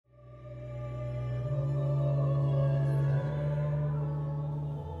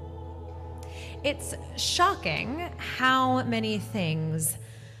It's shocking how many things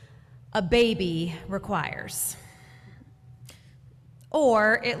a baby requires.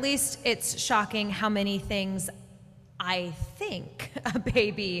 Or at least it's shocking how many things I think a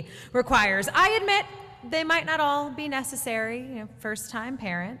baby requires. I admit they might not all be necessary, first-time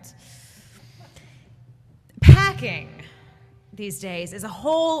parent. Packing these days is a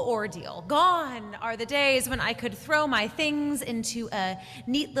whole ordeal. Gone are the days when I could throw my things into a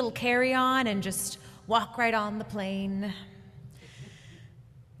neat little carry-on and just walk right on the plane.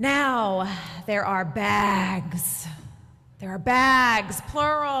 Now there are bags. There are bags,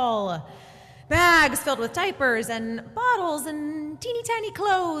 plural. Bags filled with diapers and bottles and teeny tiny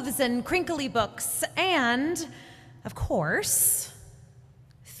clothes and crinkly books and, of course,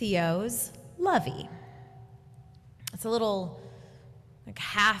 Theo's lovey. It's a little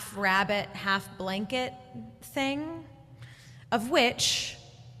half rabbit, half blanket thing, of which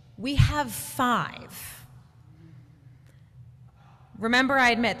we have 5. Remember, I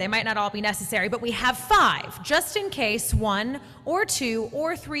admit they might not all be necessary, but we have 5, just in case 1 or 2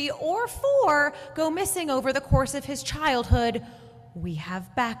 or 3 or 4 go missing over the course of his childhood. We have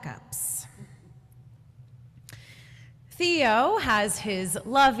backups. Theo has his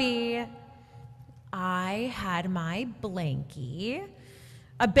lovey. I had my blankie,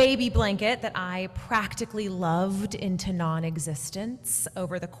 a baby blanket that I practically loved into non-existence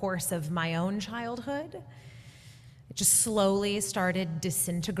over the course of my own childhood. It just slowly started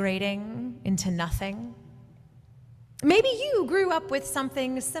disintegrating into nothing. Maybe you grew up with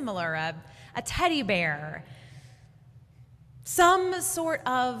something similar, a teddy bear, some sort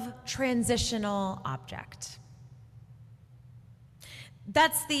of transitional object.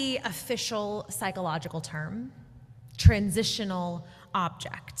 That's the official psychological term, transitional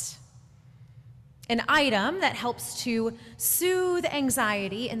object. An item that helps to soothe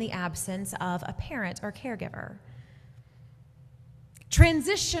anxiety in the absence of a parent or caregiver.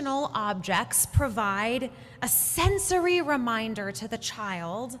 Transitional objects provide a sensory reminder to the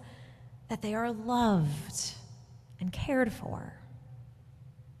child that they are loved and cared for.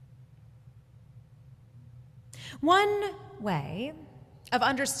 One way of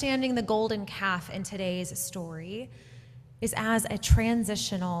understanding the golden calf in today's story is as a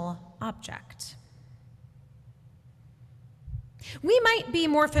transitional object. We might be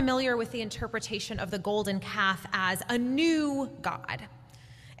more familiar with the interpretation of the golden calf as a new God,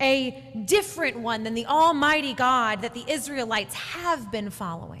 a different one than the Almighty God that the Israelites have been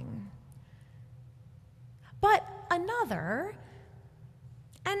following. But another,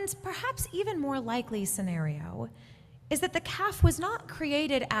 and perhaps even more likely scenario, is that the calf was not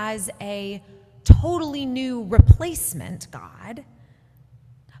created as a totally new replacement God,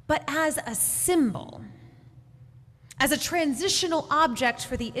 but as a symbol, as a transitional object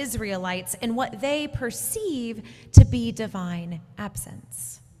for the Israelites in what they perceive to be divine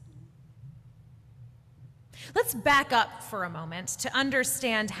absence. Let's back up for a moment to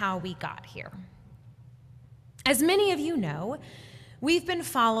understand how we got here. As many of you know, we've been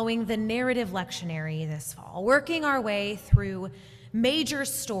following the narrative lectionary this fall, working our way through major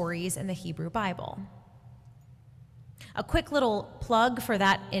stories in the Hebrew Bible. A quick little plug for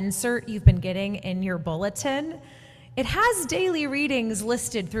that insert you've been getting in your bulletin. It has daily readings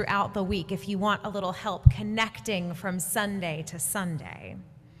listed throughout the week if you want a little help connecting from Sunday to Sunday.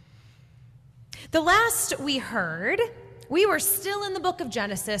 The last we heard, we were still in the book of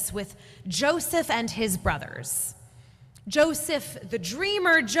Genesis with Joseph and his brothers. Joseph the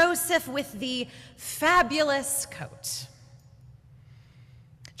dreamer, Joseph with the fabulous coat.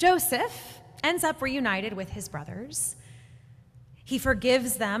 Joseph ends up reunited with his brothers. He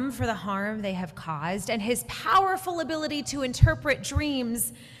forgives them for the harm they have caused, and his powerful ability to interpret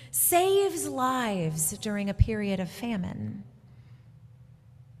dreams saves lives during a period of famine.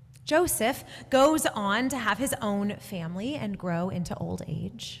 Joseph goes on to have his own family and grow into old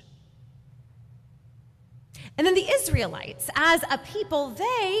age. And then the Israelites, as a people,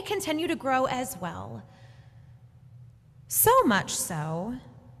 they continue to grow as well. So much so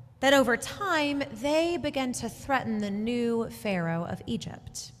that over time, they begin to threaten the new Pharaoh of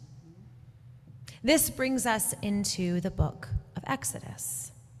Egypt. This brings us into the book of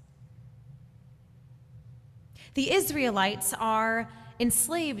Exodus. The Israelites are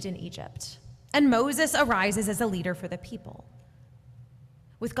enslaved in Egypt, and Moses arises as a leader for the people.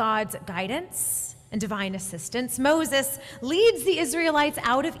 With God's guidance and divine assistance, Moses leads the Israelites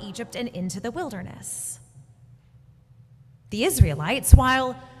out of Egypt and into the wilderness. The Israelites,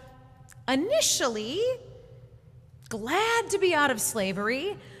 while initially glad to be out of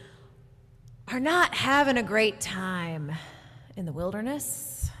slavery, are not having a great time in the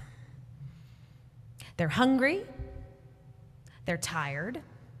wilderness. They're hungry, they're tired,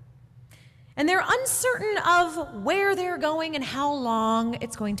 and they're uncertain of where they're going and how long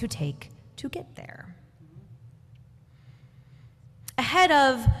it's going to take to get there. Ahead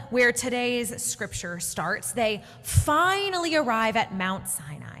of where today's scripture starts, they finally arrive at Mount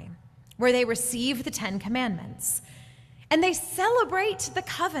Sinai, where they receive the 10 Commandments. And they celebrate the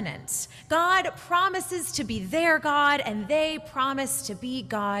covenant. God promises to be their God, and they promise to be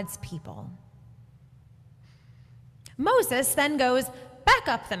God's people. Moses then goes back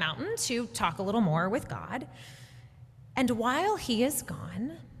up the mountain to talk a little more with God. And while he is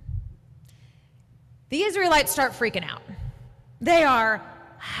gone, the Israelites start freaking out. They are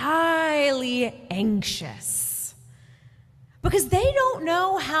highly anxious because they don't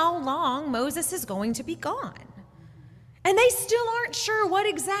know how long Moses is going to be gone. And they still aren't sure what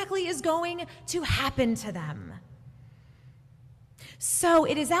exactly is going to happen to them. So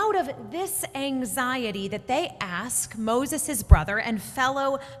it is out of this anxiety that they ask Moses' brother and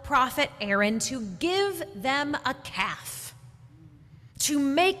fellow prophet Aaron to give them a calf, to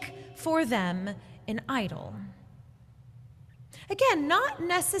make for them an idol. Again, not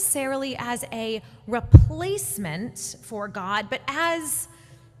necessarily as a replacement for God, but as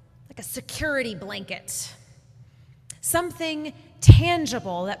like a security blanket. Something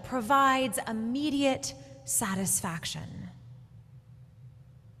tangible that provides immediate satisfaction.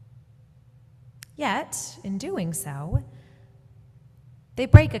 Yet, in doing so, they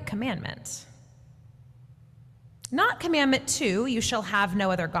break a commandment. Not commandment 2, you shall have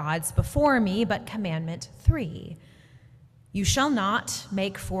no other gods before me, but commandment 3, you shall not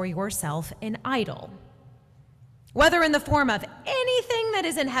make for yourself an idol, whether in the form of anything that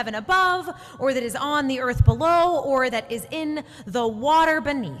is in heaven above, or that is on the earth below, or that is in the water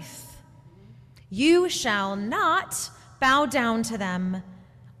beneath. You shall not bow down to them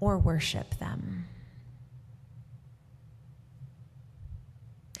or worship them.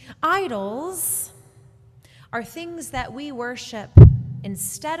 Idols are things that we worship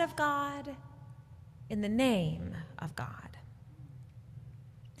instead of God, in the name of God.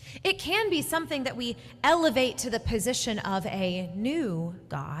 It can be something that we elevate to the position of a new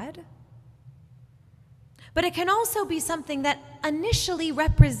God, but it can also be something that initially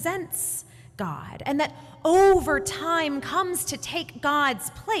represents God and that over time comes to take God's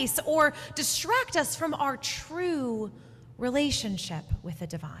place or distract us from our true relationship with the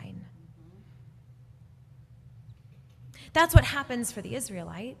divine. That's what happens for the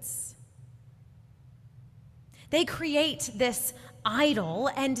Israelites. They create this idol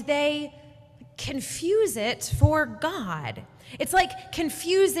and they confuse it for God. It's like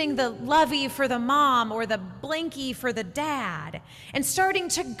confusing the lovey for the mom or the blankie for the dad and starting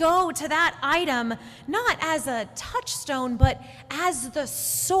to go to that item not as a touchstone but as the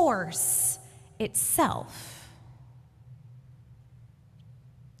source itself.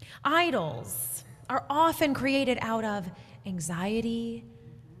 Idols are often created out of anxiety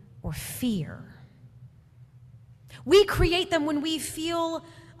or fear. We create them when we feel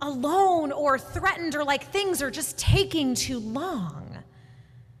alone or threatened or like things are just taking too long.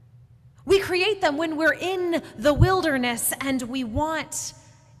 We create them when we're in the wilderness and we want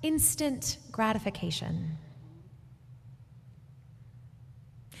instant gratification.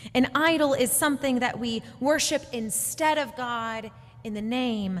 An idol is something that we worship instead of God in the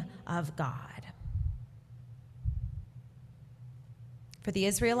name of God. For the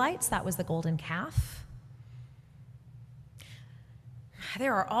Israelites, that was the golden calf.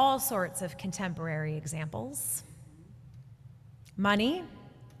 There are all sorts of contemporary examples. Money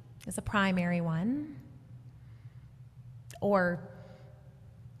is a primary one. Or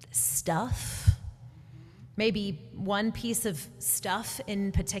stuff. Maybe one piece of stuff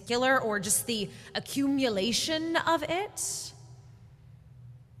in particular, or just the accumulation of it.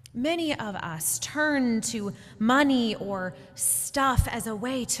 Many of us turn to money or stuff as a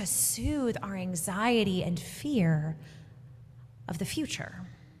way to soothe our anxiety and fear of the future.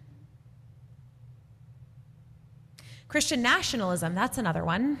 Christian nationalism, that's another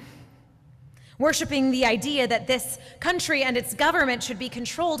one. Worshipping the idea that this country and its government should be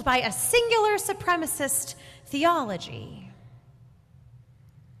controlled by a singular supremacist theology.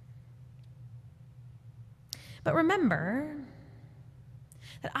 But remember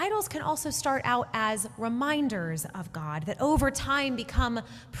that idols can also start out as reminders of God, that over time become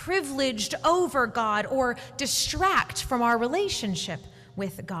privileged over God or distract from our relationship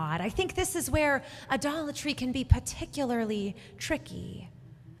with God. I think this is where idolatry can be particularly tricky,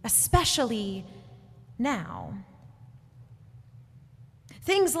 especially now.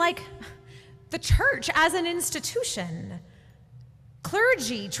 Things like the church as an institution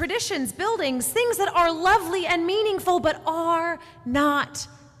clergy, traditions, buildings, things that are lovely and meaningful but are not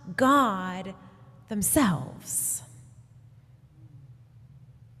God themselves.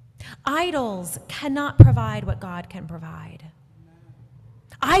 Idols cannot provide what God can provide.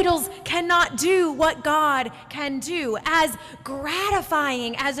 Idols cannot do what God can do. As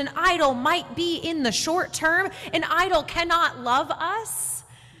gratifying as an idol might be in the short term, an idol cannot love us,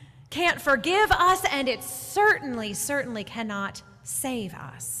 can't forgive us, and it certainly cannot save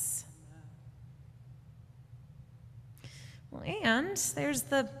us. Well, and there's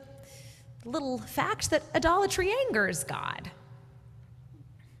the little fact that idolatry angers God.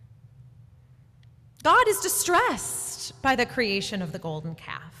 God is distressed by the creation of the golden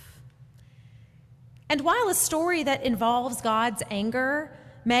calf. And while a story that involves God's anger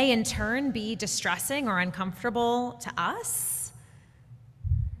may in turn be distressing or uncomfortable to us,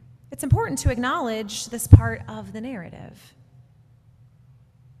 it's important to acknowledge this part of the narrative.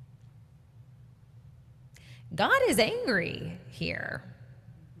 God is angry here.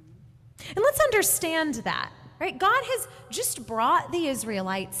 And let's understand that, right? God has just brought the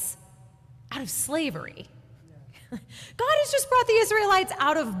Israelites out of slavery. God has just brought the Israelites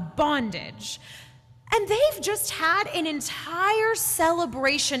out of bondage. And they've just had an entire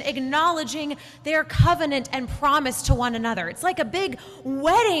celebration acknowledging their covenant and promise to one another. It's like a big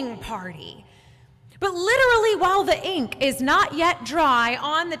wedding party. But literally, while the ink is not yet dry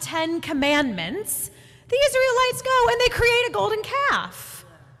on the 10 Commandments, the Israelites go and they create a golden calf.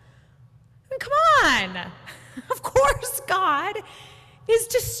 I mean, come on. Of course, God is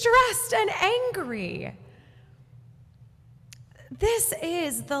distressed and angry. This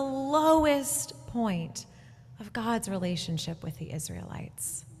is the lowest point of God's relationship with the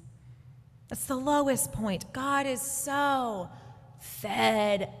Israelites. That's the lowest point. God is so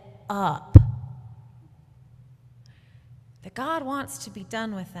fed up that God wants to be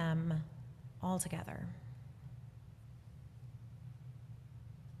done with them altogether.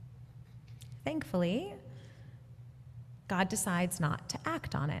 Thankfully, God decides not to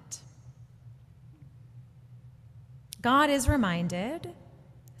act on it. God is reminded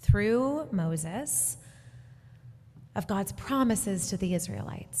through Moses of God's promises to the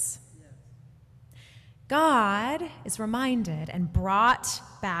Israelites. God is reminded and brought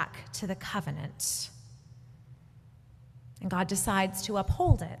back to the covenant. And God decides to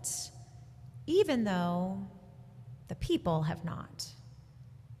uphold it, even though the people have not.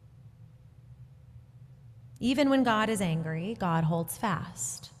 Even when God is angry, God holds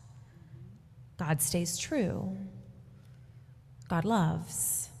fast. God stays true. God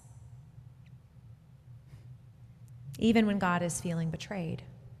loves. Even when God is feeling betrayed.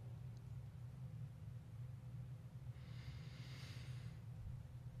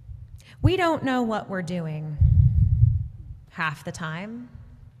 We don't know what we're doing half the time.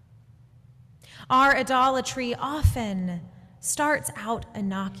 Our idolatry often starts out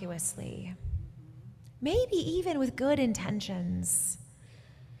innocuously, maybe even with good intentions.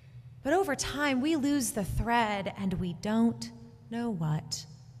 But over time, we lose the thread and we don't know what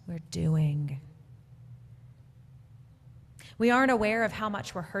we're doing. We aren't aware of how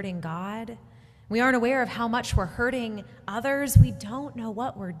much we're hurting God. We aren't aware of how much we're hurting others. We don't know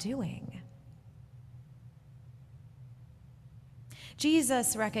what we're doing.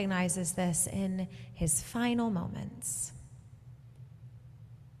 Jesus recognizes this in his final moments.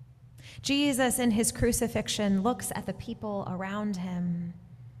 Jesus, in his crucifixion, looks at the people around him,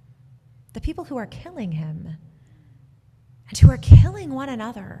 the people who are killing him, and who are killing one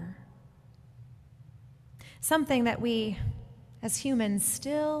another. Something that we, as humans,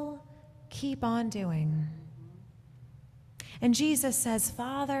 still keep on doing. And Jesus says,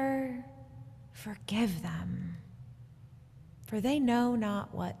 "Father, forgive them, for they know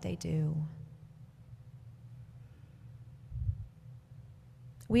not what they do."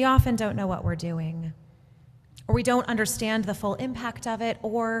 We often don't know what we're doing, or we don't understand the full impact of it,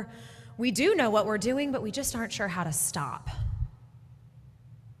 or we do know what we're doing, but we just aren't sure how to stop.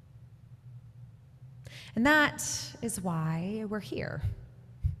 And that is why we're here,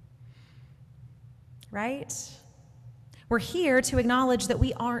 right? We're here to acknowledge that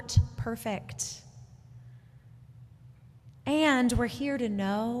we aren't perfect. And we're here to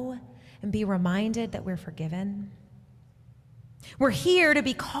know and be reminded that we're forgiven. We're here to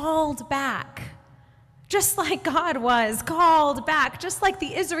be called back, just like God was called back, just like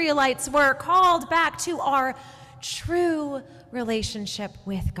the Israelites were called back to our true relationship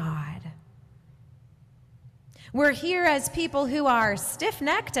with God. We're here as people who are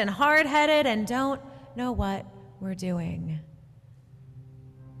stiff-necked and hard-headed and don't know what we're doing,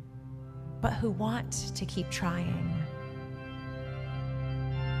 but who want to keep trying.